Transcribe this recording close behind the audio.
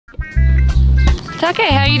Take,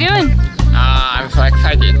 how you doing? I'm so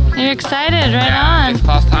excited. You're excited, right Yeah, on. it's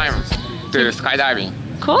first time to skydiving.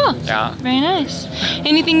 Cool. Yeah. Very nice.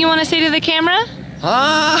 Anything you want to say to the camera?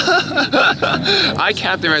 I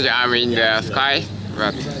can't imagine I'm in the sky,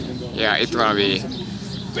 but yeah, it's gonna be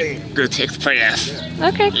good experience.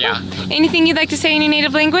 Okay, cool. Yeah. Anything you'd like to say in your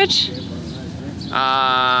native language?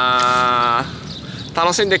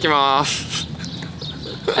 楽しんできます。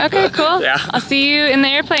 Okay, cool. Yeah. I'll see you in the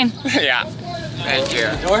airplane. Yeah. Thank you.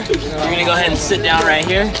 You're gonna go ahead and sit down right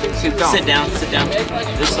here. Sit down. Sit down, sit down.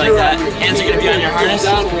 Just like that. Hands are gonna be on your harness.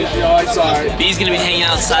 B's gonna be hanging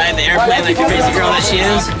outside the airplane like the crazy girl that she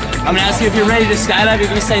is. I'm gonna ask you if you're ready to skydive. You're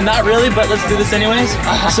gonna say not really, but let's do this anyways.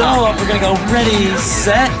 So we're gonna go ready,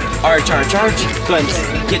 set, arch, arch, arch. Go ahead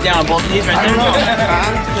and get down on both knees right there.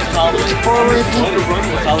 Lift all the way forward.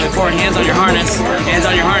 Lift all the way forward. Hands on your harness. Hands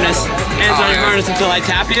on your harness. Hands on your harness until I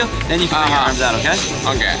tap you. Then you can bring your arms out, okay?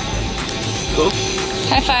 Okay. Cool.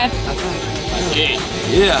 High five. Okay.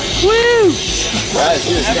 Yeah. Woo!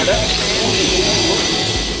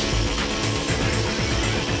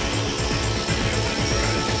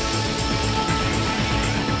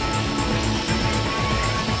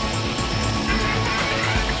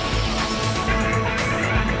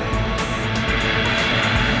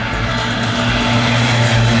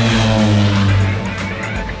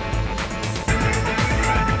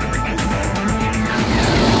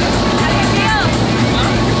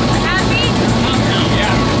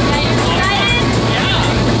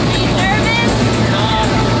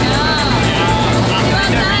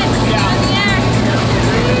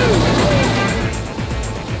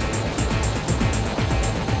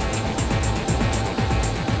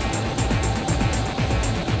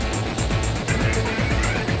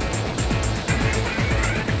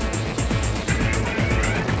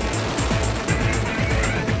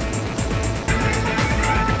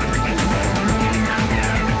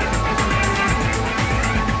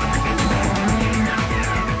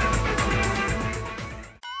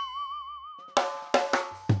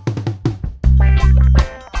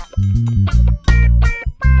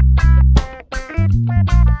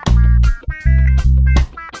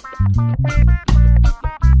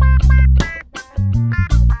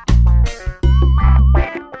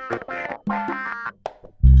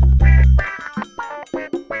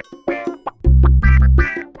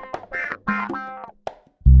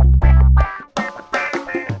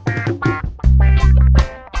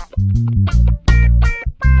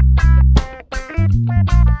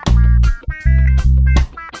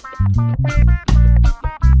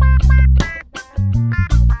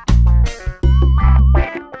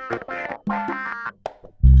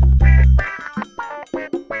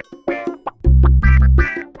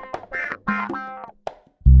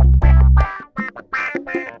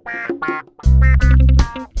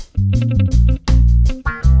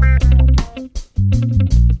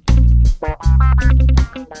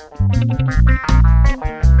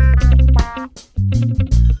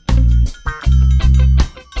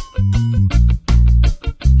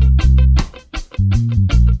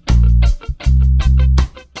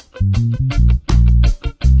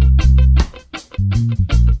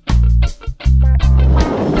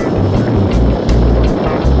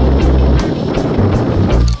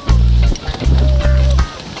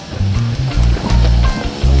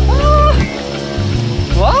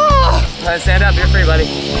 Stand up, you're free, buddy.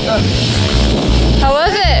 How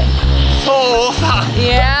was it? So awesome.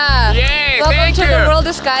 Yeah. Yay, Welcome thank to you. the world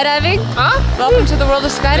of skydiving. Huh? Welcome to the world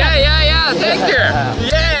of skydiving. Yeah, thank you.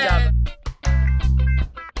 Yeah.